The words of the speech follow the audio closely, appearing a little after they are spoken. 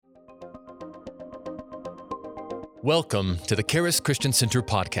Welcome to the Charis Christian Center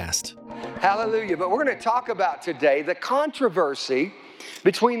podcast. Hallelujah. But we're going to talk about today the controversy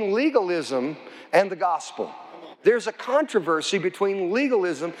between legalism and the gospel. There's a controversy between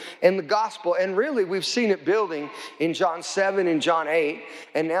legalism and the gospel, and really we've seen it building in John 7 and John 8,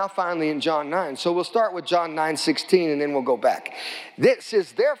 and now finally in John 9. So we'll start with John 9:16, and then we'll go back. This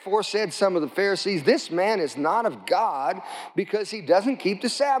says, "Therefore said some of the Pharisees, this man is not of God because he doesn't keep the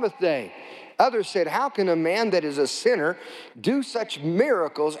Sabbath day. Others said, how can a man that is a sinner do such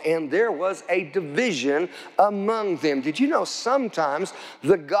miracles? And there was a division among them." Did you know sometimes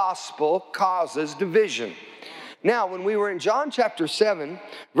the gospel causes division? Now, when we were in John chapter 7,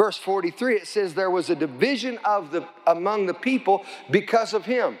 verse 43, it says there was a division among the people because of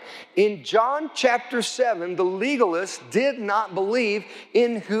him. In John chapter 7, the legalists did not believe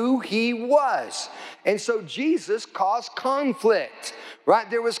in who he was. And so Jesus caused conflict, right?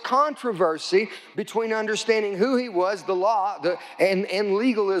 There was controversy between understanding who he was, the law, and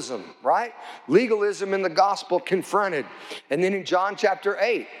legalism, right? Legalism and the gospel confronted. And then in John chapter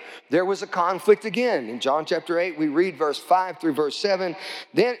 8, there was a conflict again. In John chapter 8, we read verse 5 through verse 7.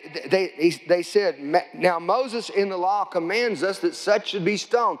 Then they said, "Now Moses in the law commands us that such should be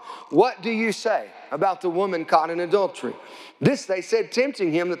stoned. What do you say about the woman caught in adultery?" This they said,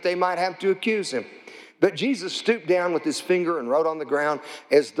 tempting him that they might have to accuse him. But Jesus stooped down with his finger and wrote on the ground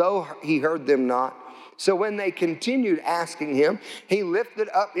as though he heard them not. So when they continued asking him, he lifted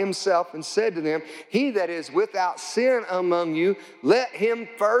up himself and said to them, "He that is without sin among you, let him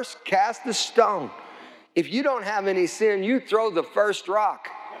first cast the stone." If you don't have any sin, you throw the first rock.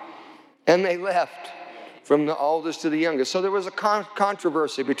 And they left from the oldest to the youngest. So there was a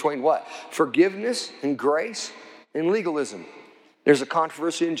controversy between what? Forgiveness and grace and legalism. There's a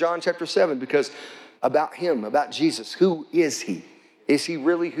controversy in John chapter 7 because about him, about Jesus. Who is he? Is he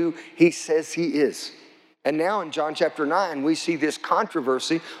really who he says he is? And now in John chapter 9, we see this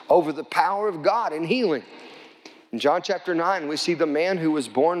controversy over the power of God in healing. In John chapter 9, we see the man who was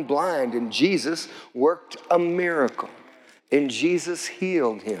born blind, and Jesus worked a miracle. And Jesus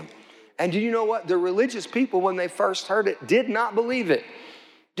healed him. And do you know what? The religious people, when they first heard it, did not believe it.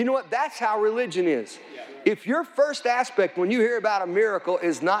 Do you know what? That's how religion is. If your first aspect when you hear about a miracle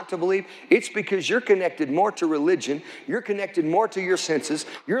is not to believe, it's because you're connected more to religion. You're connected more to your senses.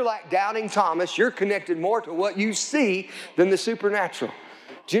 You're like doubting Thomas. You're connected more to what you see than the supernatural.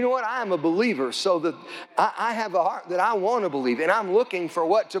 Do you know what? I am a believer, so that I have a heart that I want to believe, and I'm looking for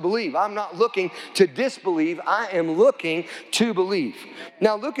what to believe. I'm not looking to disbelieve. I am looking to believe.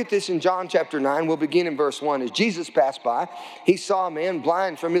 Now look at this in John chapter 9. We'll begin in verse 1. As Jesus passed by, he saw a man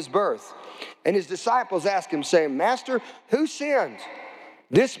blind from his birth. And his disciples asked him, saying, "Master, who sinned,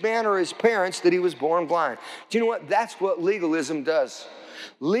 this man or his parents, that he was born blind?" Do you know what? That's what legalism does.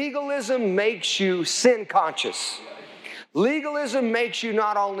 Legalism makes you sin conscious. Legalism makes you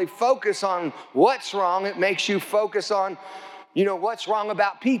not only focus on what's wrong, it makes you focus on, what's wrong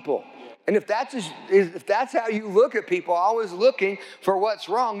about people. And if that's how you look at people, always looking for what's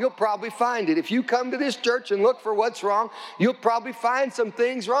wrong, you'll probably find it. If you come to this church and look for what's wrong, you'll probably find some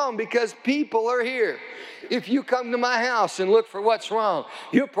things wrong because people are here. If you come to my house and look for what's wrong,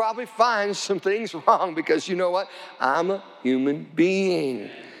 you'll probably find some things wrong because you know what? I'm a human being.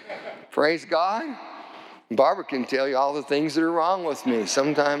 Praise God. Barbara can tell you all the things that are wrong with me.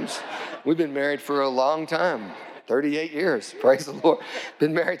 Sometimes we've been married for a long time. 38 years, praise the Lord.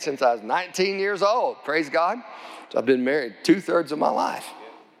 Been married since I was 19 years old, praise God. So I've been married 2/3 of my life.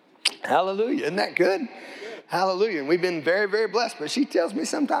 Hallelujah, isn't that good? Hallelujah, and we've been very, very blessed. But she tells me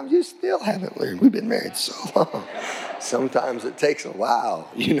sometimes you still haven't learned. We've been married so long. Sometimes it takes a while,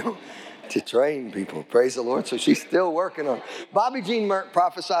 to train people, praise the Lord. So she's still working on it. Bobby Jean Merck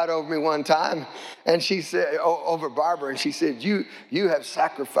prophesied over me one time, and she said, over Barbara, and she said, you have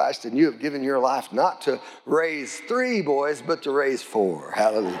sacrificed and you have given your life not to raise 3 boys, but to raise 4.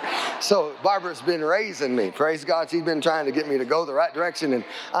 Hallelujah. So Barbara's been raising me, praise God. She's been trying to get me to go the right direction, and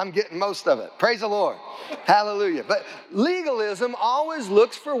I'm getting most of it. Praise the Lord. Hallelujah. But legalism always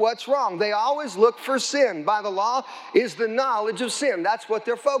looks for what's wrong. They always look for sin. By the law is the knowledge of sin. That's what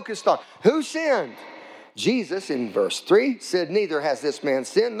they're focused on. Who sinned? Jesus, in verse 3, said, "Neither has this man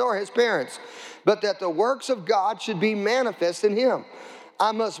sinned nor his parents, but that the works of God should be manifest in him.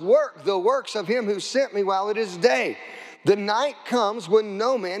 I must work the works of him who sent me while it is day. The night comes when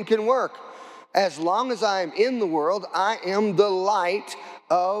no man can work. As long as I am in the world, I am the light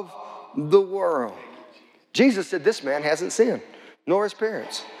of the world." Jesus said this man hasn't sinned, nor his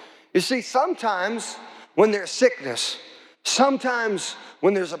parents. You see, sometimes when there's sickness, sometimes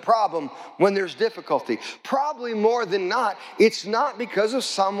when there's a problem, when there's difficulty, probably more than not, it's not because of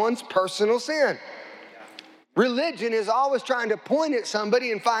someone's personal sin. Religion is always trying to point at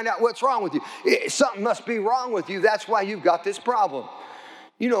somebody and find out what's wrong with you. Something must be wrong with you. That's why you've got this problem.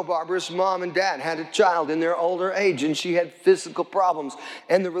 You know, Barbara's mom and dad had a child in their older age, and she had physical problems.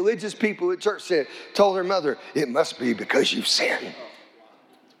 And the religious people at church told her mother, it must be because you've sinned.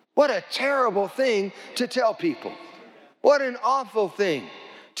 What a terrible thing to tell people. What an awful thing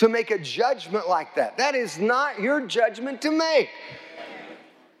to make a judgment like that. That is not your judgment to make.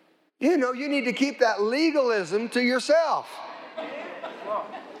 You know, you need to keep that legalism to yourself.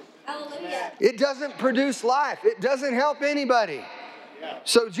 Hallelujah. It doesn't produce life. It doesn't help anybody.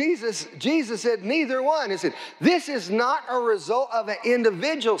 So Jesus said, neither one. He said, this is not a result of an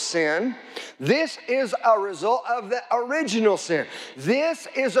individual sin. This is a result of the original sin. This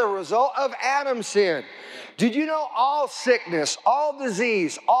is a result of Adam's sin. Did you know all sickness, all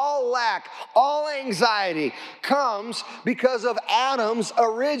disease, all lack, all anxiety comes because of Adam's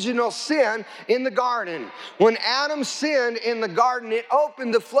original sin in the garden? When Adam sinned in the garden, it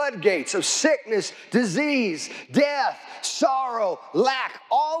opened the floodgates of sickness, disease, death, sorrow, lack.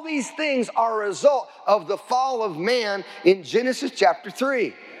 All these things are a result of the fall of man in Genesis chapter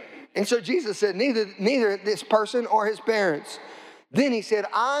 3. And so Jesus said, neither this person or his parents. Then he said,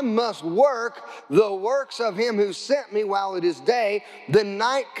 I must work the works of him who sent me while it is day. The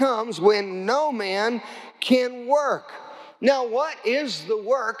night comes when no man can work. Now, what is the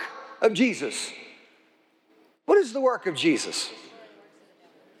work of Jesus? What is the work of Jesus?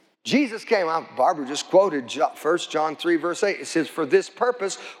 Jesus came out, Barbara just quoted 1 John 3 verse 8. It says, for this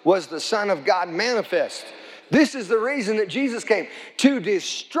purpose was the Son of God manifest. This is the reason that Jesus came, to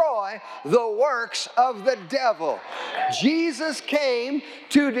destroy the works of the devil. Jesus came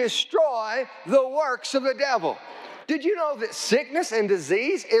to destroy the works of the devil. Did you know that sickness and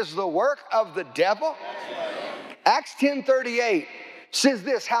disease is the work of the devil? Acts 10:38 says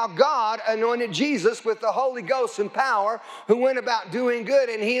this, how God anointed Jesus with the Holy Ghost and power, who went about doing good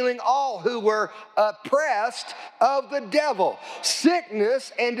and healing all who were oppressed of the devil.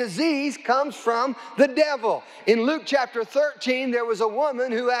 Sickness and disease comes from the devil. In Luke chapter 13, there was a woman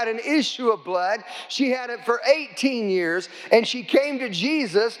who had an issue of blood. She had it for 18 years, and she came to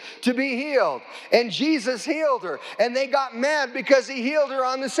Jesus to be healed. And Jesus healed her, and they got mad because he healed her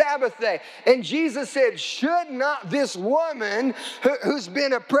on the Sabbath day. And Jesus said, should not this woman who's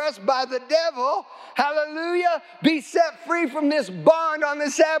been oppressed by the devil, hallelujah, be set free from this bond on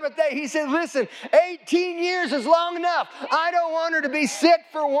the Sabbath day? He said, listen, 18 years is long enough. I don't want her to be sick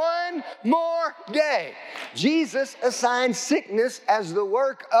for one more day. Jesus assigned sickness as the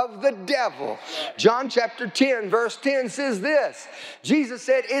work of the devil. John chapter 10 verse 10 says this. Jesus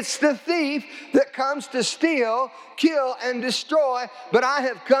said, it's the thief that comes to steal, kill, and destroy, but I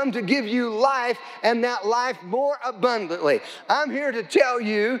have come to give you life, and that life more abundantly. I'm here to tell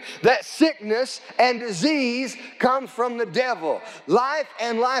you that sickness and disease comes from the devil. Life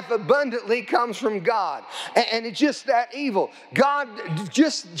and life abundantly comes from God. And it's just that evil. God,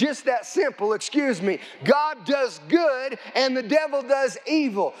 just that simple, excuse me. God does good and the devil does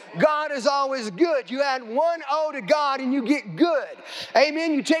evil. God is always good. You add one O to God and you get good.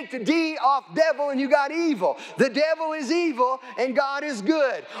 Amen. You take the D off devil and you got evil. The devil is evil and God is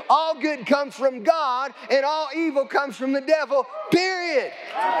good. All good comes from God and all evil comes from the devil, period.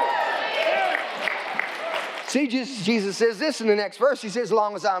 See, Jesus says this in the next verse. He says, as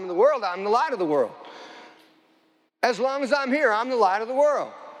long as I'm in the world, I'm the light of the world. As long as I'm here, I'm the light of the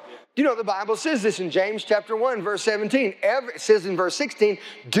world. You know, the Bible says this in James chapter 1, verse 17. It says in verse 16,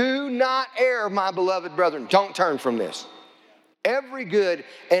 do not err, my beloved brethren. Don't turn from this. Every good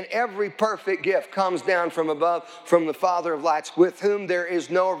and every perfect gift comes down from above, from the Father of lights, with whom there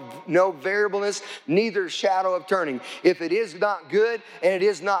is no variableness, neither shadow of turning. If it is not good and it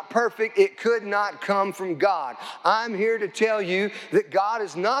is not perfect, it could not come from God. I'm here to tell you that God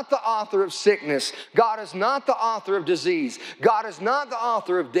is not the author of sickness. God is not the author of disease. God is not the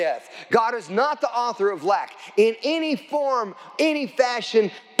author of death. God is not the author of lack in any form, any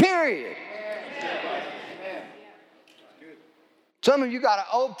fashion, period. Some of you got an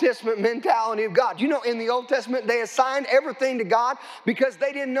Old Testament mentality of God. You know, in the Old Testament, they assigned everything to God because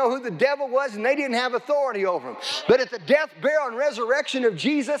they didn't know who the devil was and they didn't have authority over him. But at the death, burial, and resurrection of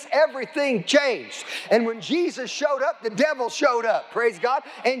Jesus, everything changed. And when Jesus showed up, the devil showed up. Praise God.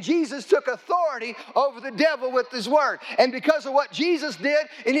 And Jesus took authority over the devil with his word. And because of what Jesus did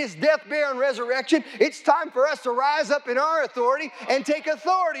in his death, burial, and resurrection, it's time for us to rise up in our authority and take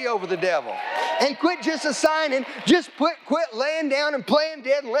authority over the devil. And quit just assigning, quit laying down and playing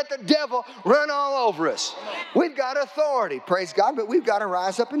dead and let the devil run all over us. We've got authority, praise God, but we've got to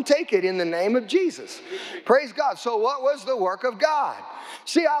rise up and take it in the name of Jesus. Praise God. So what was the work of God?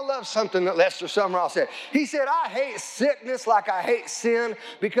 See, I love something that Lester Sumrall said. He said, I hate sickness like I hate sin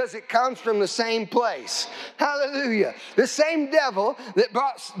because it comes from the same place. Hallelujah. The same devil that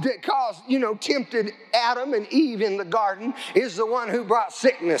tempted Adam and Eve in the garden is the one who brought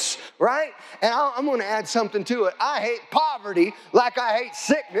sickness, right? And I'm going to add something to it. I hate poverty like I hate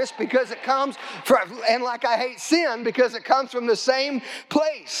sickness because it comes from, and like I hate sin because it comes from the same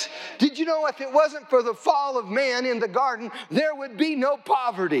place. Did you know if it wasn't for the fall of man in the garden, there would be no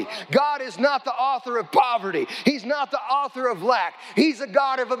poverty. God is not the author of poverty. He's not the author of lack. He's a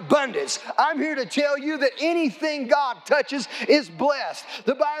God of abundance. I'm here to tell you that anything God touches is blessed.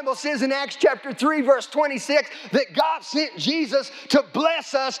 The Bible says in Acts chapter 3, verse 26, that God sent Jesus to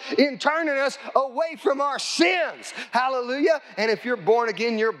bless us in turning us away from our sins. Hallelujah. And if you're born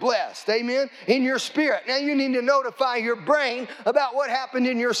again, you're blessed. Amen. In your spirit. Now you need to notify your brain about what happened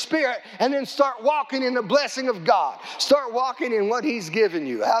in your spirit and then start walking in the blessing of God. Start walking in what He's given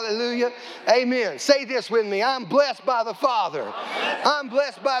you. Hallelujah. Amen. Say this with me. I'm blessed by the Father. I'm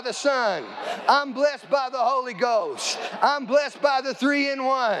blessed by the Son. I'm blessed by the Holy Ghost. I'm blessed by the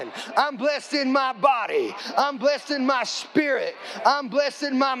 3-in-1. I'm blessed in my body. I'm blessed in my spirit. I'm blessed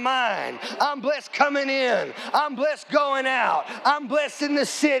in my mind. I'm blessed coming in. I'm blessed going out. I'm blessed in the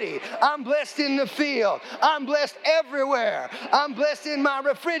city. I'm blessed in the field. I'm blessed everywhere. I'm blessed in my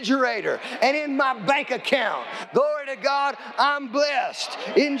refrigerator and in my bank account. Glory to God. I'm blessed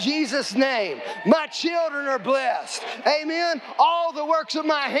in Jesus' name. My children are blessed. Amen. All the works of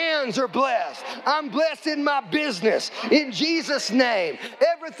my hands are blessed. I'm blessed in my business in Jesus' name.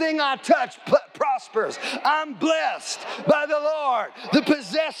 Everything I touch prospers. I'm blessed by the Lord, the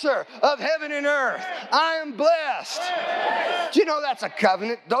possessor of heaven and earth. I am blessed. Do you know that's a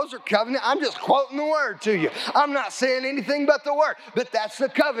covenant? Those are covenant. I'm just quoting the word to you. I'm not saying anything but the word, but that's the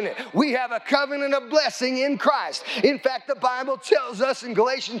covenant. We have a covenant of blessing in Christ. In fact, the Bible tells us in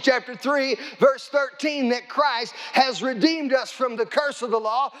Galatians chapter 3, verse 13, that Christ has redeemed us from the curse of the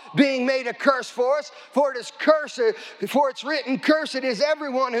law, being made a curse for us. For it is cursed, for it's written, cursed is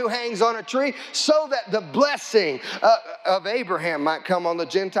everyone who hangs on a tree, so that the blessing of Abraham might come on the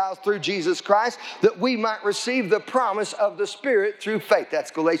Gentiles through Jesus Christ, that we might receive the promise of the Spirit through faith.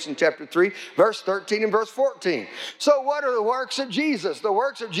 That's Galatians chapter 3, verse 13 and verse 14. So what are the works of Jesus? The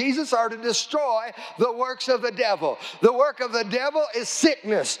works of Jesus are to destroy the works of the devil. The work of the devil is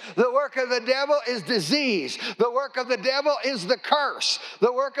sickness. The work of the devil is disease. The work of the devil is the curse.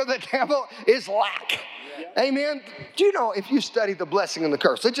 The work of the devil is lack. Amen. Do you know if you study the blessing and the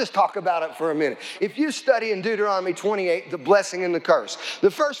curse? Let's just talk about it for a minute. If you study in Deuteronomy 28, the blessing and the curse, the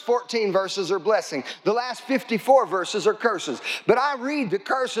first 14 verses are blessing. The last 54 verses are curses. But I read the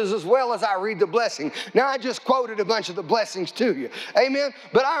curses as well as I read the blessing. Now, I just quoted a bunch of the blessings to you. Amen.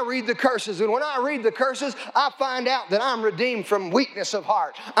 But I read the curses. And when I read the curses, I find out that I'm redeemed from weakness of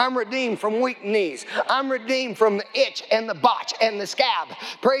heart. I'm redeemed from weak knees. I'm redeemed from the itch and the botch and the scab.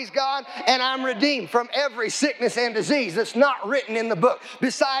 Praise God. And I'm redeemed from every sickness and disease that's not written in the book.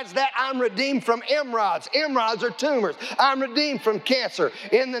 Besides that, I'm redeemed from emerods. Emerods are tumors. I'm redeemed from cancer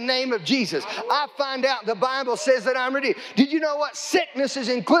in the name of Jesus. I find out the Bible says that I'm redeemed. Did you know what? Sickness is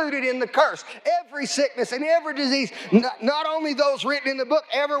included in the curse. Every sickness and every disease, not only those written in the book,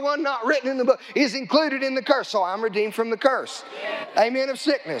 everyone not written in the book is included in the curse. So I'm redeemed from the curse. Amen, of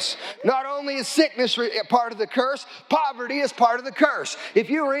sickness. Not only is sickness part of the curse, poverty is part of the curse. If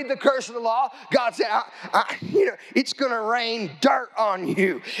you read the curse of the law, God said, it's going to rain dirt on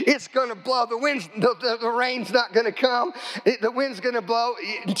you. It's going to blow. The rain's not going to come. The wind's going to blow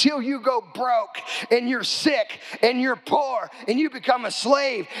until you go broke and you're sick and you're poor and you become a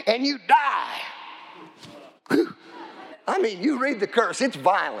slave and you die. I mean, you read the curse. It's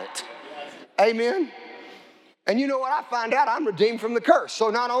violent. Amen. And you know what? I find out I'm redeemed from the curse.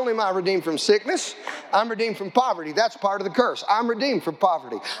 So not only am I redeemed from sickness, I'm redeemed from poverty. That's part of the curse. I'm redeemed from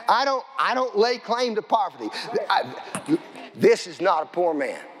poverty. I don't lay claim to poverty. This is not a poor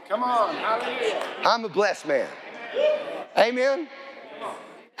man. Come on. Hallelujah. I'm a blessed man. Amen.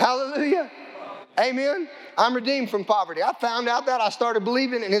 Hallelujah. Amen. I'm redeemed from poverty. I found out that. I started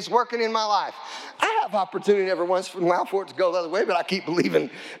believing, and it's working in my life. I have opportunity every once in a while for it to go the other way, but I keep believing,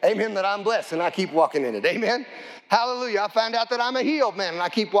 amen, that I'm blessed, and I keep walking in it. Amen. Hallelujah. I found out that I'm a healed man, and I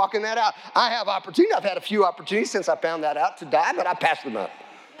keep walking that out. I have opportunity. I've had a few opportunities since I found that out to die, but I passed them up.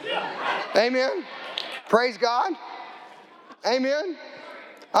 Amen. Praise God. Amen.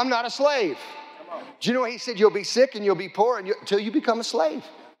 I'm not a slave. Do you know what he said? You'll be sick and you'll be poor until you become a slave,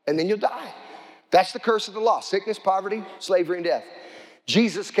 and then you'll die. That's the curse of the law: sickness, poverty, slavery, and death.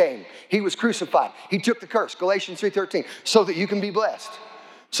 Jesus came. He was crucified. He took the curse, Galatians 3:13, so that you can be blessed.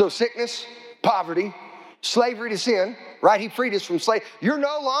 So sickness, poverty, slavery to sin, right? He freed us from slavery. You're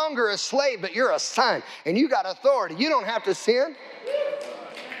no longer a slave, but you're a son, and you got authority. You don't have to sin.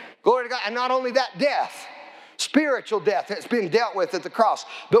 Glory to God. And not only that, death. Spiritual death has been dealt with at the cross.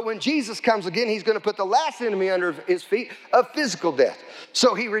 But when Jesus comes again, he's going to put the last enemy under his feet of physical death.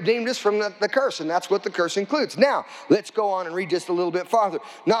 So he redeemed us from the curse, and that's what the curse includes. Now, let's go on and read just a little bit farther.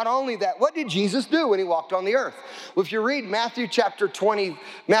 Not only that, what did Jesus do when he walked on the earth? Well, if you read Matthew chapter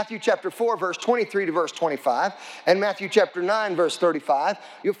 4, verse 23 to verse 25, and Matthew chapter 9, verse 35,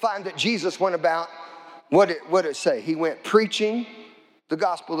 you'll find that Jesus went about, what did it say? He went preaching the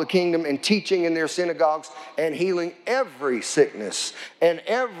gospel of the kingdom and teaching in their synagogues and healing every sickness and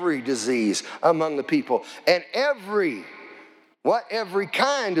every disease among the people, and every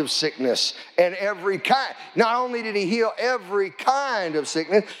kind of sickness and every kind. Not only did he heal every kind of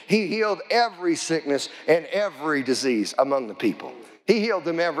sickness, he healed every sickness and every disease among the people. He healed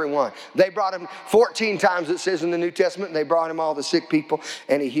them every one. They brought him 14 times, it says in the New Testament, they brought him all the sick people,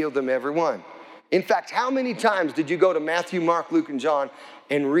 and he healed them every one. In fact, how many times did you go to Matthew, Mark, Luke, and John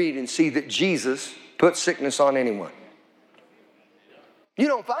and read and see that Jesus put sickness on anyone? You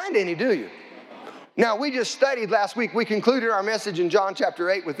don't find any, do you? Now, we just studied last week. We concluded our message in John chapter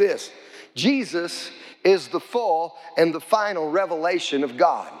 8 with this: Jesus is the full and the final revelation of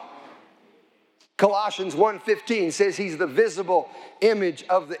God. Colossians 1:15 says he's the visible image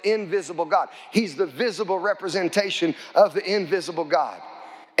of the invisible God. He's the visible representation of the invisible God.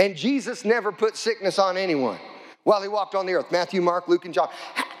 And Jesus never put sickness on anyone while he walked on the earth. Matthew, Mark, Luke, and John.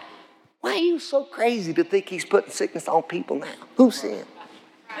 Why are you so crazy to think he's putting sickness on people now? Who sinned?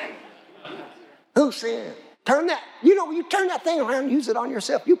 Who sinned? You turn that thing around and use it on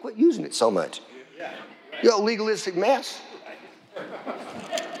yourself. You quit using it so much. You legalistic mess.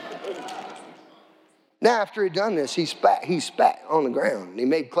 Now, after he'd done this, he spat on the ground, and he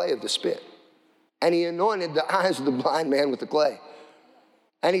made clay of the spit. And he anointed the eyes of the blind man with the clay.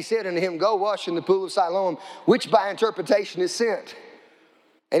 And he said unto him, go wash in the pool of Siloam, which by interpretation is sent.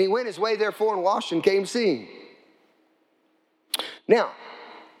 And he went his way therefore and washed and came seeing. Now,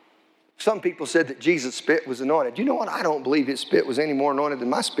 some people said that Jesus' spit was anointed. You know what? I don't believe his spit was any more anointed than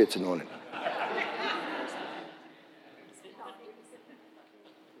my spit's anointed.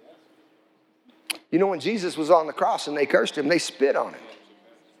 You know, when Jesus was on the cross and they cursed him, they spit on him.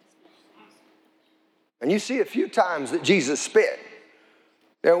 And you see a few times that Jesus spit.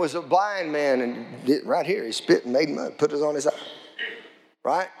 There was a blind man, and right here, he spit and made mud, put it on his eye.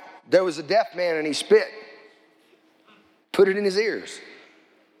 Right? There was a deaf man, and he spit, put it in his ears.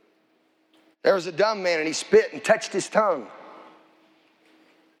 There was a dumb man, and he spit and touched his tongue.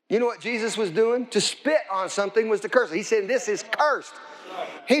 You know what Jesus was doing? To spit on something was to curse it. He said, this is cursed.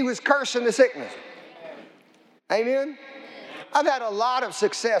 He was cursing the sickness. Amen? I've had a lot of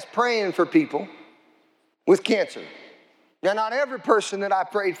success praying for people with cancer. Now, not every person that I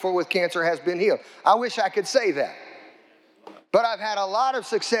prayed for with cancer has been healed. I wish I could say that. But I've had a lot of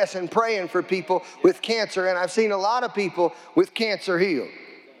success in praying for people with cancer, and I've seen a lot of people with cancer healed.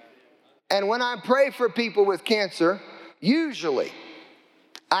 And when I pray for people with cancer, usually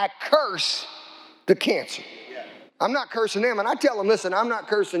I curse the cancer. I'm not cursing them, and I tell them, listen, I'm not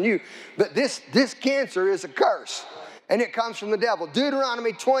cursing you, but this cancer is a curse. And it comes from the devil.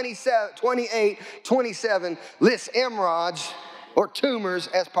 Deuteronomy 28:27 lists emerods or tumors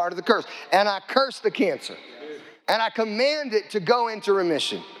as part of the curse. And I curse the cancer. And I command it to go into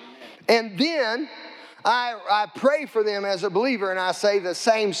remission. And then I pray for them as a believer, and I say the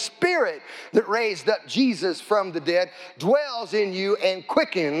same spirit that raised up Jesus from the dead dwells in you and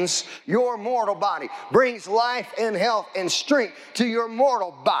quickens your mortal body, brings life and health and strength to your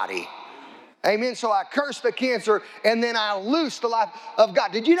mortal body. Amen. So I curse the cancer, and then I loose the life of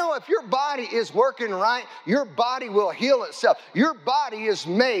God. Did you know if your body is working right, your body will heal itself? Your body is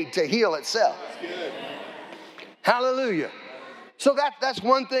made to heal itself. That's good. Hallelujah. So that's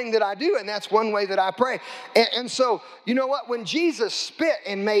one thing that I do, and that's one way that I pray. And so, you know what? When Jesus spit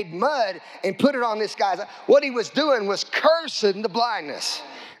and made mud and put it on this guy's eye, what he was doing was cursing the blindness.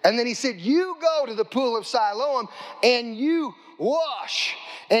 And then he said, you go to the pool of Siloam and you wash.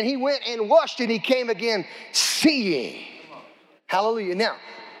 And he went and washed, and he came again seeing. Hallelujah. Now,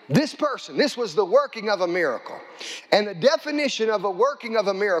 This person, this was the working of a miracle. And the definition of a working of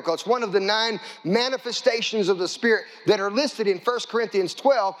a miracle, it's one of the 9 manifestations of the Spirit that are listed in 1 Corinthians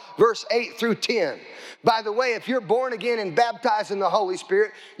 12, verse 8 through 10. By the way, if you're born again and baptized in the Holy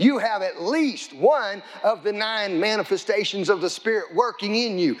Spirit, you have at least one of the 9 manifestations of the Spirit working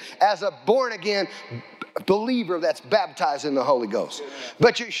in you as a born again believer that's baptized in the Holy Ghost.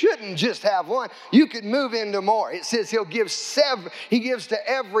 But you shouldn't just have one. You could move into more. It says he gives to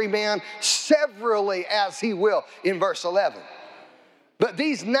every man severally as he will in verse 11. But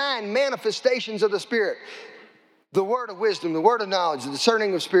these 9 manifestations of the Spirit, the word of wisdom, the word of knowledge, the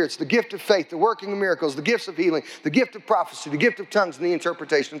discerning of spirits, the gift of faith, the working of miracles, the gifts of healing, the gift of prophecy, the gift of tongues, and the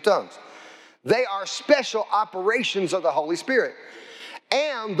interpretation of tongues. They are special operations of the Holy Spirit.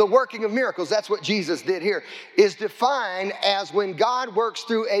 And the working of miracles, that's what Jesus did here, is defined as when God works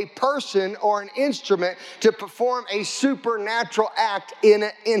through a person or an instrument to perform a supernatural act in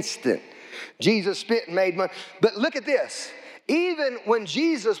an instant. Jesus spit and made money. But look at this. Even when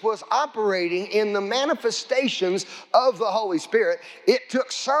Jesus was operating in the manifestations of the Holy Spirit, it took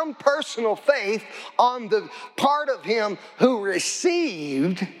some personal faith on the part of him who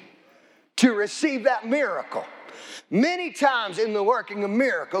received to receive that miracle. Many times in the working of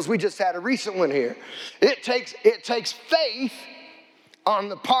miracles, we just had a recent one here, it takes faith on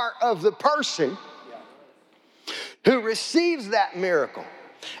the part of the person who receives that miracle.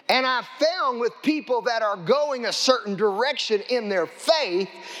 And I found with people that are going a certain direction in their faith,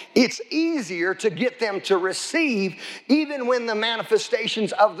 it's easier to get them to receive even when the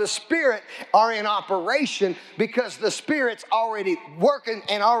manifestations of the Spirit are in operation, because the Spirit's already working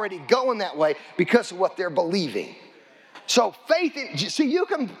and already going that way because of what they're believing. So faith, you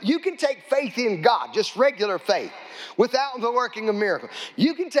can take faith in God, just regular faith, without the working of miracles.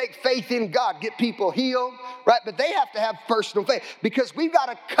 You can take faith in God, get people healed, right? But they have to have personal faith because we've got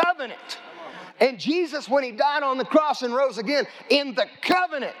a covenant. And Jesus, when he died on the cross and rose again, in the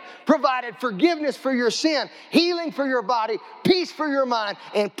covenant, provided forgiveness for your sin, healing for your body, peace for your mind,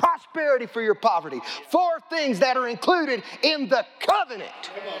 and prosperity for your poverty. 4 things that are included in the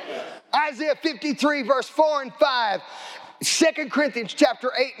covenant. Isaiah 53, verse 4 and 5. 2 Corinthians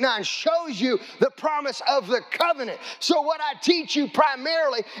chapter 8, 9 shows you the promise of the covenant. So what I teach you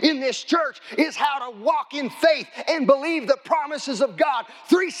primarily in this church is how to walk in faith and believe the promises of God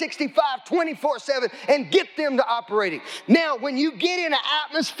 365, 24/7 and get them to operating. Now, when you get in an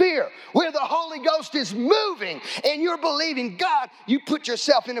atmosphere where the Holy Ghost is moving and you're believing God, you put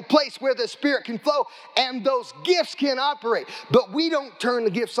yourself in a place where the Spirit can flow and those gifts can operate. But we don't turn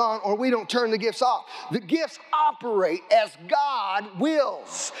the gifts on or we don't turn the gifts off. The gifts operate as God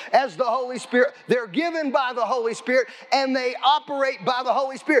wills, as the Holy Spirit. They're given by the Holy Spirit and they operate by the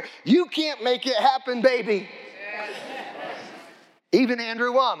Holy Spirit. You can't make it happen, baby. Even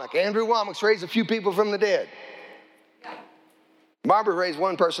Andrew Womack. Andrew Womack's raised a few people from the dead. Barbara raised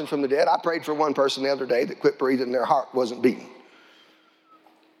one person from the dead. I prayed for one person the other day that quit breathing and their heart wasn't beating.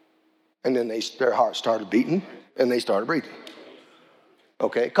 And then their heart started beating and they started breathing.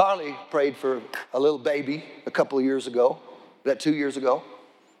 Okay, Carly prayed for a little baby a couple of years ago, 2 years ago,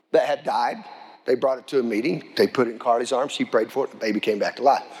 that had died. They brought it to a meeting. They put it in Carly's arms. She prayed for it. The baby came back to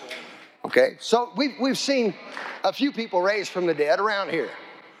life. Okay, so we've seen a few people raised from the dead around here.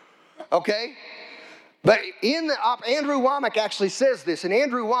 Okay, but Andrew Womack actually says this, and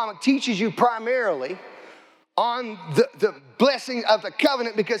Andrew Womack teaches you primarily on the blessing of the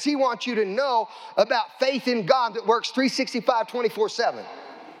covenant because he wants you to know about faith in God that works 365, 24/7.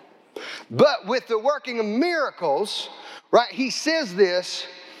 But with the working of miracles, right, he says this.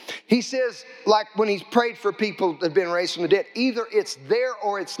 He says, like when he's prayed for people that have been raised from the dead, either it's there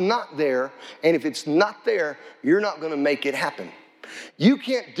or it's not there. And if it's not there, you're not going to make it happen. You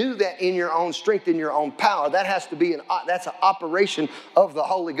can't do that in your own strength, in your own power. That has to be that's an operation of the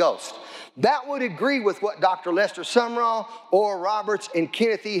Holy Ghost. That would agree with what Dr. Lester Sumrall, Oral Roberts, and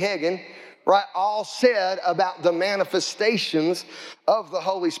Kenneth E. Hagin, right, all said about the manifestations of the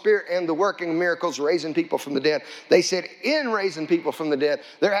Holy Spirit and the working of miracles, raising people from the dead. They said in raising people from the dead,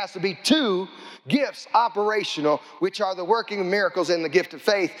 there has to be 2 gifts operational, which are the working of miracles and the gift of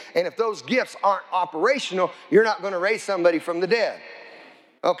faith. And if those gifts aren't operational, you're not going to raise somebody from the dead.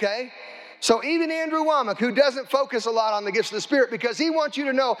 Okay? So even Andrew Womack, who doesn't focus a lot on the gifts of the Spirit because he wants you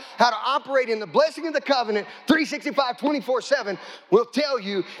to know how to operate in the blessing of the covenant 365, 24/7, will tell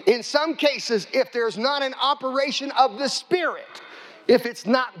you in some cases if there's not an operation of the Spirit, if it's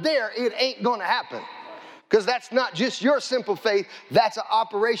not there, it ain't going to happen. Because that's not just your simple faith, that's an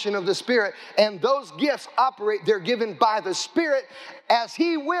operation of the Spirit. And those gifts operate, they're given by the Spirit as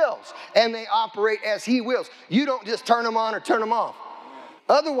He wills. And they operate as He wills. You don't just turn them on or turn them off.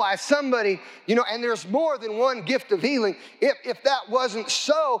 Otherwise, somebody, and there's more than one gift of healing. If that wasn't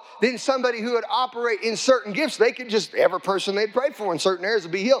so, then somebody who would operate in certain gifts, they could just, every person they'd pray for in certain areas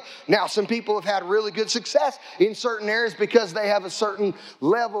would be healed. Now, some people have had really good success in certain areas because they have a certain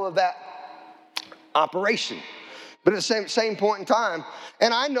level of that operation. But at the same point in time,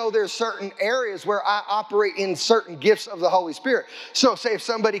 and I know there's certain areas where I operate in certain gifts of the Holy Spirit. So say if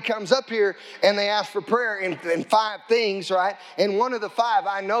somebody comes up here and they ask for prayer in 5 things, right? And one of the 5,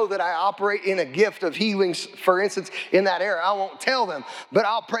 I know that I operate in a gift of healing, for instance, in that area. I won't tell them, but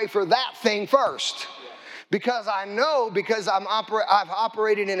I'll pray for that thing first. Because I know, because I've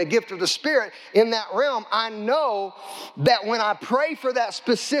operated in a gift of the Spirit in that realm, I know that when I pray for that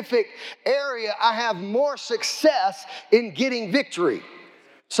specific area, I have more success in getting victory.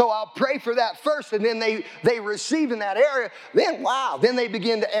 So I'll pray for that first, and then they receive in that area. Then, wow, then they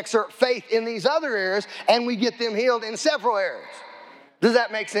begin to exert faith in these other areas, and we get them healed in several areas. Does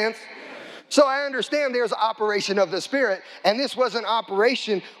that make sense? So I understand there's operation of the Spirit, and this was an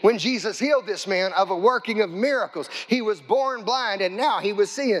operation when Jesus healed this man of a working of miracles. He was born blind, and now he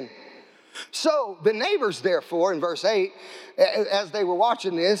was seeing. So the neighbors, therefore, in verse 8, as they were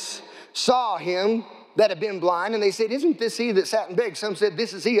watching this, saw him that had been blind, and they said, "Isn't this he that sat and begged?" Some said,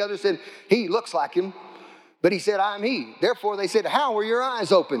 "This is he." Others said, "He looks like him." But he said, "I'm he." Therefore they said, "How were your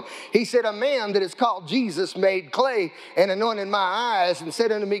eyes open?" He said, "A man that is called Jesus made clay and anointed my eyes and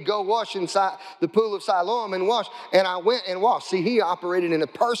said unto me, go wash inside the pool of Siloam and wash. And I went and washed." See, he operated in a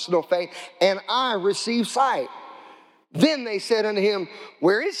personal faith, and I received sight. Then they said unto him,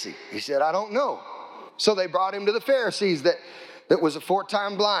 "Where is he?" He said, "I don't know." So they brought him to the Pharisees that was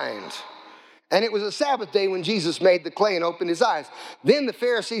aforetime blind. And it was a Sabbath day when Jesus made the clay and opened his eyes. Then the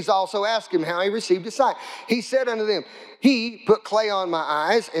Pharisees also asked him how he received his sight. He said unto them, "He put clay on my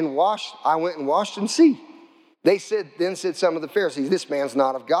eyes and washed. I went and washed and see." Then said some of the Pharisees, "This man's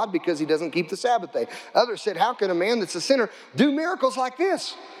not of God because he doesn't keep the Sabbath day." Others said, "How can a man that's a sinner do miracles like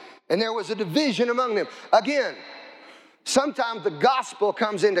this?" And there was a division among them. Again, sometimes the gospel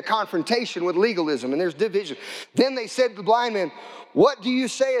comes into confrontation with legalism, and there's division. Then they said to the blind man, "What do you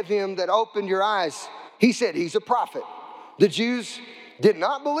say of him that opened your eyes?" He said, "He's a prophet." The Jews did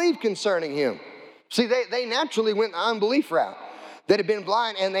not believe concerning him. See, they naturally went the unbelief route, that had been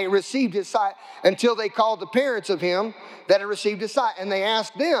blind, and they received his sight until they called the parents of him that had received his sight. And they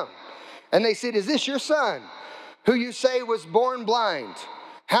asked them, and they said, "Is this your son, who you say was born blind?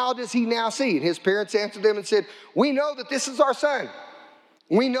 How does he now see?" And his parents answered them and said, "We know that this is our son.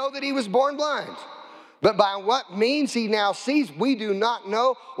 We know that he was born blind. But by what means he now sees, we do not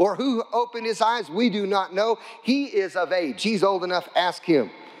know, or who opened his eyes, we do not know. He is of age. He's old enough. Ask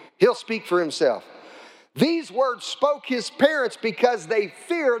him. He'll speak for himself." These words spoke his parents because they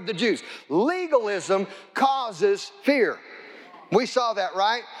feared the Jews. Legalism causes fear. We saw that,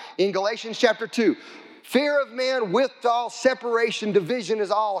 right? In Galatians chapter 2. Fear of man, withal, separation, division is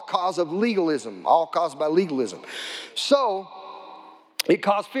all a cause of legalism, all caused by legalism. So, it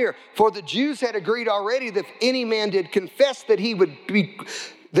caused fear. For the Jews had agreed already that if any man did confess that he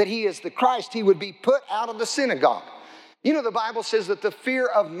is the Christ, he would be put out of the synagogue. You know, the Bible says that the fear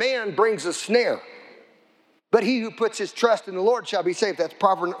of man brings a snare, but he who puts his trust in the Lord shall be saved. That's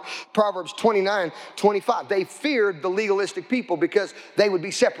Proverbs 29:25. They feared the legalistic people because they would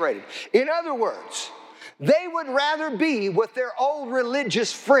be separated. In other words, they would rather be with their old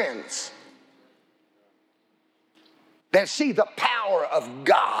religious friends than see the power of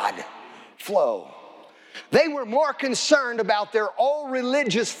God flow. They were more concerned about their old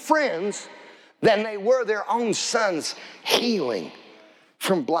religious friends than they were their own son's healing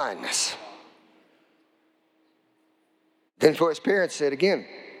from blindness. Then for his parents said again,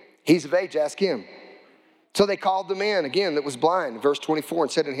 "He's of age, ask him." So they called the man again that was blind, verse 24,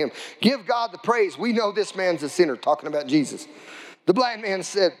 and said to him, "Give God the praise. We know this man's a sinner," talking about Jesus. The blind man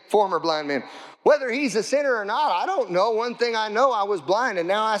said, former blind man, "Whether he's a sinner or not, I don't know. One thing I know, I was blind and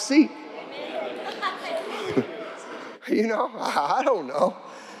now I see." I don't know.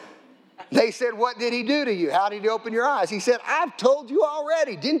 They said, "What did he do to you? How did he open your eyes?" He said, "I've told you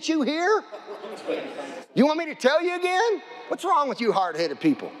already. Didn't you hear? You want me to tell you again? What's wrong with you hard-headed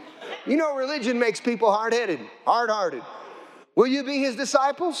people?" You know, religion makes people hard-headed, hard-hearted. "Will you be his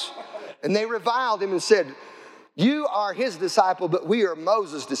disciples?" And they reviled him and said, "You are his disciple, but we are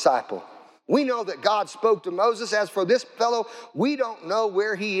Moses' disciple. We know that God spoke to Moses. As for this fellow, we don't know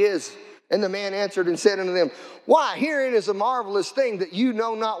where he is." And the man answered and said unto them, "Why, herein is a marvelous thing, that you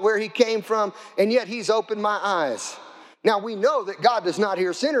know not where he came from, and yet he's opened my eyes. Now we know that God does not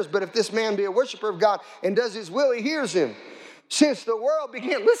hear sinners, but if this man be a worshiper of God and does his will, he hears him. Since the world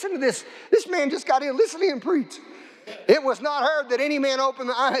began," listen to this. This man just got in. Listen to him preach. It was not heard that any man opened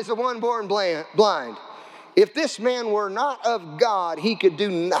the eyes of one born blind. If this man were not of God, he could do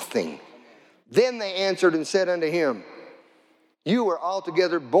nothing. Then they answered and said unto him, you were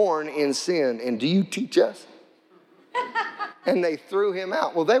altogether born in sin, and do you teach us? And they threw him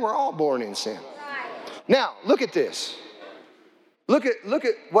out. Well, they were all born in sin. Now, look at this. Look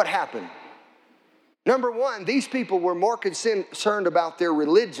at what happened. Number one, these people were more concerned about their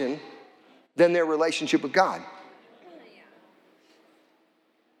religion than their relationship with God.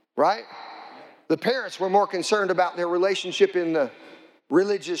 Right? The parents were more concerned about their relationship in the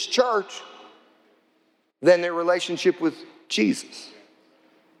religious church than their relationship with Jesus.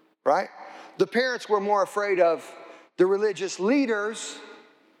 Right? The parents were more afraid of the religious leaders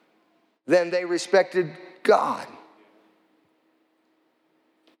than they respected God.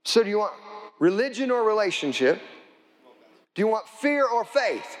 So do you want religion or relationship? Do you want fear or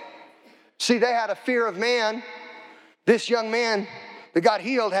faith? See, they had a fear of man. This young man that got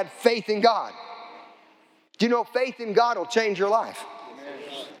healed had faith in God. Do you know faith in God will change your life?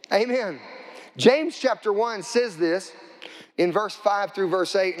 Amen. James chapter 1 says this in verse 5 through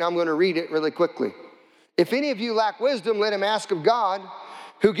verse 8, and I'm going to read it really quickly. If any of you lack wisdom, let him ask of God,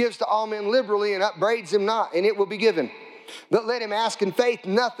 who gives to all men liberally and upbraids him not, and it will be given. But let him ask in faith,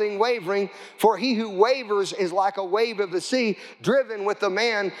 nothing wavering, for he who wavers is like a wave of the sea, driven with the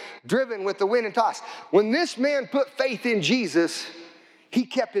wind and tossed. When this man put faith in Jesus, he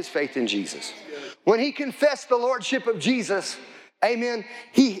kept his faith in Jesus. When he confessed the lordship of Jesus, amen,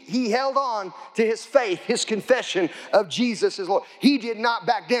 he held on to his faith, his confession of Jesus as Lord. He did not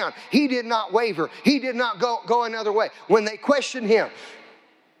back down. He did not waver. He did not go another way. When they questioned him,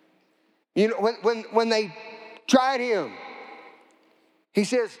 you know, when they tried him, he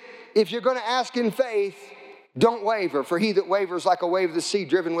says, if you're going to ask in faith, don't waver, for he that wavers like a wave of the sea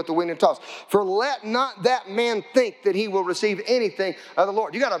driven with the wind and tossed. For let not that man think that he will receive anything of the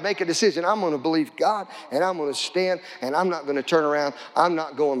Lord. You got to make a decision. I'm going to believe God, and I'm going to stand, and I'm not going to turn around. I'm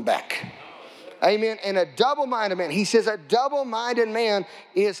not going back. Amen. And a double-minded man, he says, a double-minded man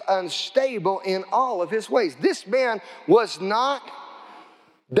is unstable in all of his ways. This man was not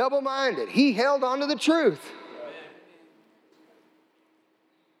double-minded. He held on to the truth.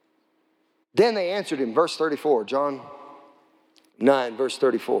 Then they answered him, verse 34, John 9, verse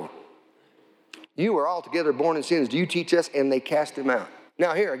 34. You are altogether born in sins. Do you teach us? And they cast him out.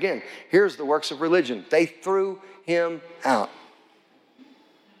 Now here again, here's the works of religion. They threw him out.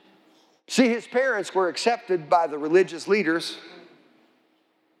 See, his parents were accepted by the religious leaders,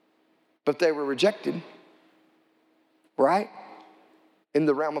 but they were rejected, right? In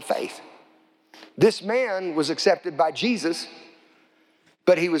the realm of faith. This man was accepted by Jesus,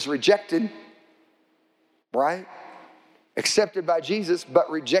 but he was rejected, right? Accepted by Jesus, but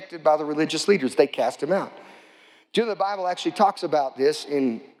rejected by the religious leaders. They cast him out. Do you know the Bible actually talks about this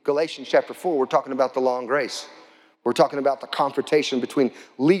in Galatians chapter 4? We're talking about the law and grace. We're talking about the confrontation between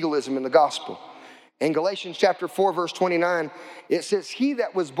legalism and the gospel. In Galatians chapter 4, verse 29, it says, he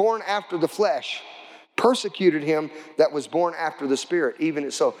that was born after the flesh persecuted him that was born after the spirit, even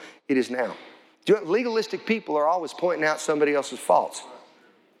as so it is now. Do you know, legalistic people are always pointing out somebody else's faults.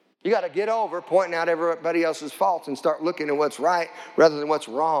 You got to get over pointing out everybody else's faults and start looking at what's right rather than what's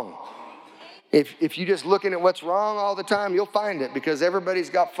wrong. If you're just looking at what's wrong all the time, you'll find it because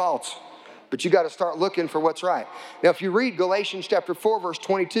everybody's got faults. But you got to start looking for what's right. Now, if you read Galatians chapter 4, verse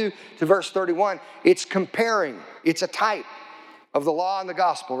 22 to verse 31, it's comparing. It's a type of the law and the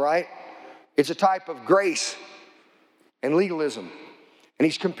gospel, right? It's a type of grace and legalism. And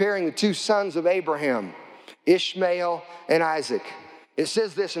he's comparing the two sons of Abraham, Ishmael and Isaac. It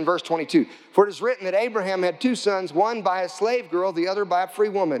says this in verse 22. For it is written that Abraham had two sons, one by a slave girl, the other by a free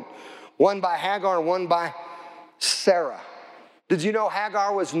woman. One by Hagar and one by Sarah. Did you know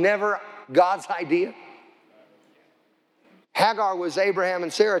Hagar was never God's idea? Hagar was Abraham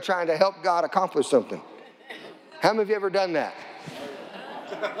and Sarah trying to help God accomplish something. How many of you ever done that?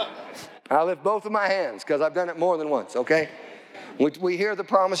 I lift both of my hands because I've done it more than once, okay? We hear the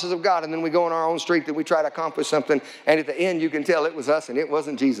promises of God and then we go in our own strength and we try to accomplish something, and at the end you can tell it was us and it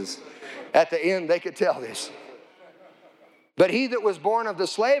wasn't Jesus. At the end they could tell this. But he that was born of the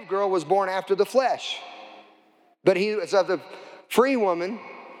slave girl was born after the flesh. But he that was of the free woman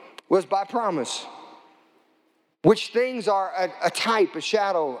was by promise. Which things are a type, a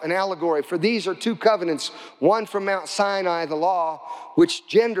shadow, an allegory. For these are two covenants, one from Mount Sinai, the law, which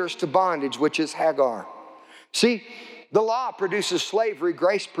genders to bondage, which is Hagar. See, the law produces slavery,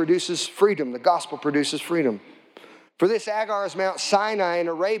 grace produces freedom, the gospel produces freedom. For this Hagar is Mount Sinai in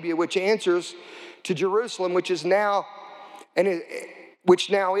Arabia, which answers to Jerusalem, which now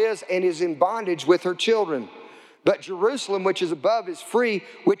is in bondage with her children. But Jerusalem, which is above, is free,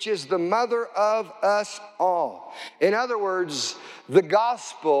 which is the mother of us all. In other words, the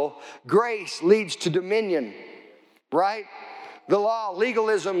gospel, grace leads to dominion, right? The law,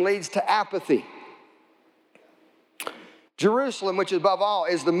 legalism leads to apathy. Jerusalem, which is above all,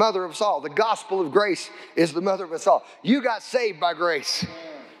 is the mother of us all. The gospel of grace is the mother of us all. You got saved by grace.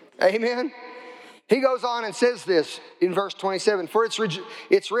 Amen? He goes on and says this in verse 27. For it's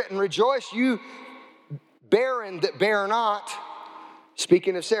written, rejoice, you barren that bear not.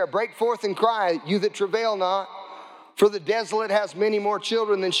 Speaking of Sarah, break forth and cry, you that travail not. For the desolate has many more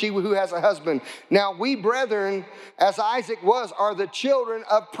children than she who has a husband. Now we, brethren, as Isaac was, are the children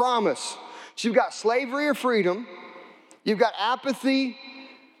of promise. So you've got slavery or freedom. You've got apathy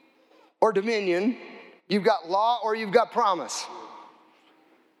or dominion. You've got law or you've got promise.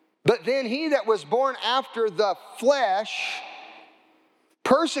 But then he that was born after the flesh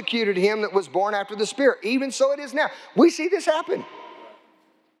persecuted him that was born after the Spirit. Even so it is now. We see this happen.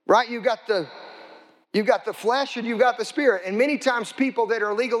 Right? You've got the flesh and you've got the Spirit. And many times people that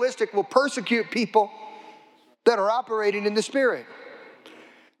are legalistic will persecute people that are operating in the Spirit.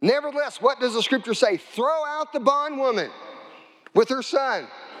 Nevertheless, what does the scripture say? Throw out the bondwoman with her son.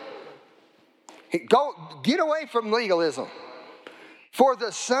 Get away from legalism. For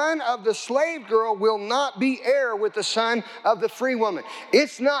the son of the slave girl will not be heir with the son of the free woman.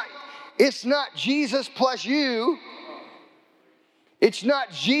 It's not Jesus plus you. It's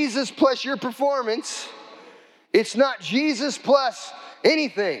not Jesus plus your performance. It's not Jesus plus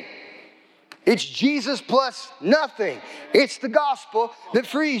anything. It's Jesus plus nothing. It's the gospel that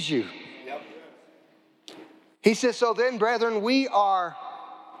frees you. He says, so then, brethren, we are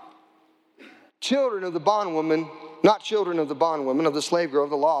children of the bondwoman, not children of the bondwoman, of the slave girl of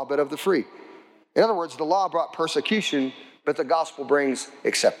the law, but of the free. In other words, the law brought persecution, but the gospel brings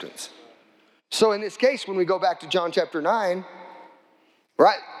acceptance. So in this case, when we go back to John chapter 9,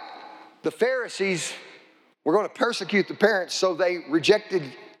 right, the Pharisees were going to persecute the parents, so they rejected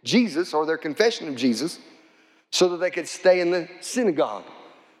Jesus or their confession of Jesus so that they could stay in the synagogue,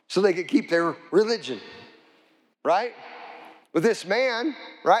 so they could keep their religion, right? With this man,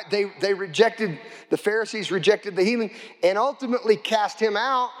 right, they rejected, the Pharisees rejected the healing and ultimately cast him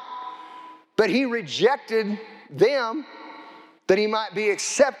out, but he rejected them that he might be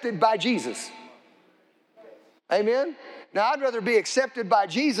accepted by Jesus. Amen? Now, I'd rather be accepted by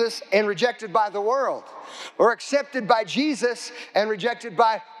Jesus and rejected by the world, or accepted by Jesus and rejected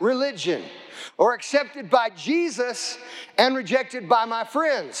by religion, or accepted by Jesus and rejected by my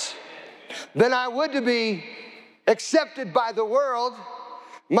friends, than I would to be accepted by the world,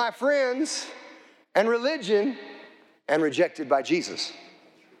 my friends, and religion, and rejected by Jesus.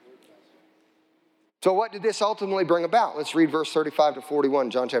 So what did this ultimately bring about? Let's read verse 35 to 41,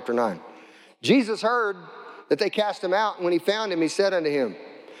 John chapter 9. Jesus heard that they cast him out, and when he found him, he said unto him,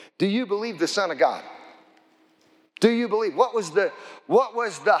 do you believe the Son of God? Do you believe? What was the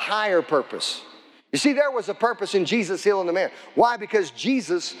higher purpose? You see, there was a purpose in Jesus healing the man. Why? Because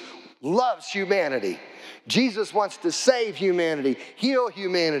Jesus loves humanity. Jesus wants to save humanity, heal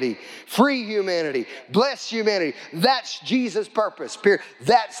humanity, free humanity, bless humanity. That's Jesus' purpose.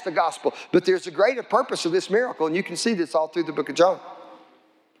 That's the gospel. But there's a greater purpose of this miracle, and you can see this all through the book of John.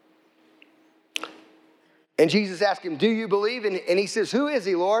 And Jesus asked him, do you believe? And he says, who is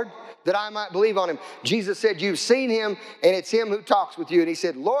he, Lord, that I might believe on him? Jesus said, you've seen him, and it's him who talks with you. And he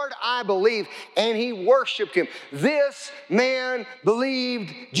said, Lord, I believe. And he worshiped him. This man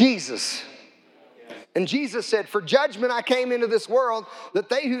believed Jesus. And Jesus said, for judgment I came into this world, that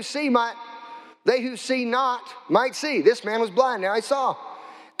they who see not might see. This man was blind, now he saw.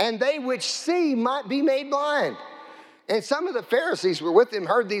 And they which see might be made blind. And some of the Pharisees were with him,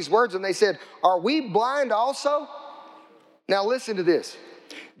 heard these words, and they said, are we blind also? Now listen to this.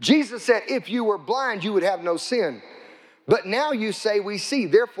 Jesus said, if you were blind, you would have no sin. But now you say we see,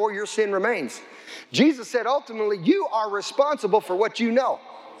 therefore your sin remains. Jesus said, ultimately, you are responsible for what you know.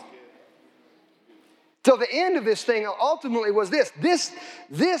 So the end of this thing ultimately was this.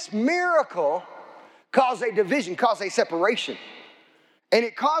 This miracle caused a division, caused a separation. And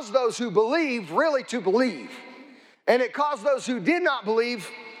it caused those who believe really to believe. And it caused those who did not believe,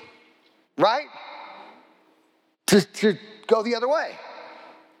 right, to go the other way.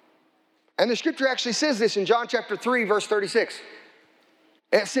 And the scripture actually says this in John chapter 3, verse 36.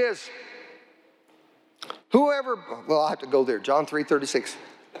 It says, I have to go there, John 3, 36.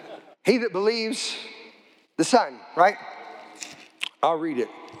 He that believes the Son, right? I'll read it.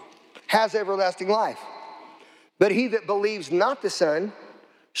 Has everlasting life. But he that believes not the Son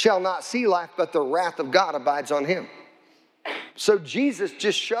shall not see life, but the wrath of God abides on him. So Jesus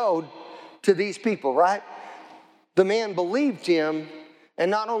just showed to these people, right? The man believed him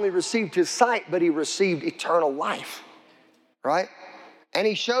and not only received his sight, but he received eternal life, right? And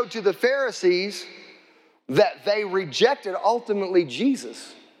he showed to the Pharisees that they rejected ultimately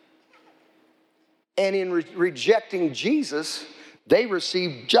Jesus. And in rejecting Jesus, they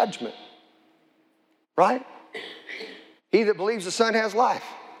received judgment, right? He that believes the Son has life.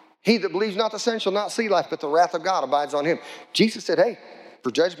 He that believes not the Son shall not see life, but the wrath of God abides on him. Jesus said, hey,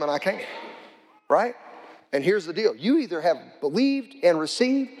 for judgment I came, right? And here's the deal. You either have believed and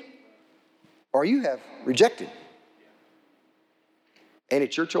received, or you have rejected. And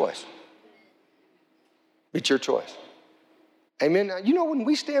it's your choice. It's your choice. Amen. Now, you know, when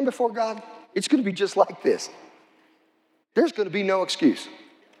we stand before God, it's going to be just like this. There's going to be no excuse.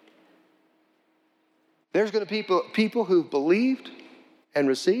 There's going to be people who've believed and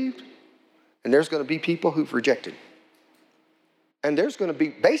received, and there's going to be people who've rejected. And there's going to be,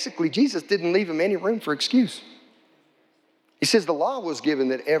 basically, Jesus didn't leave them any room for excuse. He says the law was given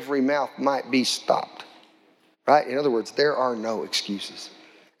that every mouth might be stopped, right? In other words, there are no excuses.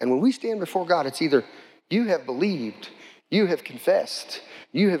 And when we stand before God, it's either you have believed, you have confessed,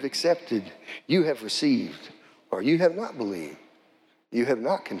 you have accepted, you have received, or you have not believed, you have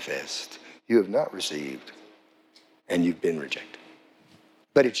not confessed, you have not received, and you've been rejected.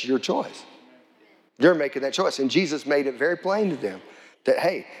 But it's your choice. You're making that choice. And Jesus made it very plain to them that,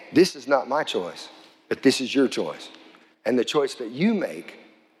 hey, this is not my choice, but this is your choice. And the choice that you make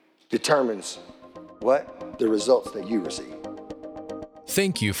determines what? The results that you receive.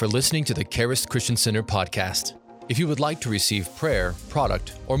 Thank you for listening to the Charis Christian Center podcast. If you would like to receive prayer,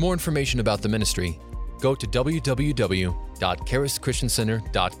 product, or more information about the ministry, go to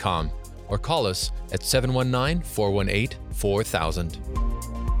www.charischristiancenter.com or call us at 719-418-4000.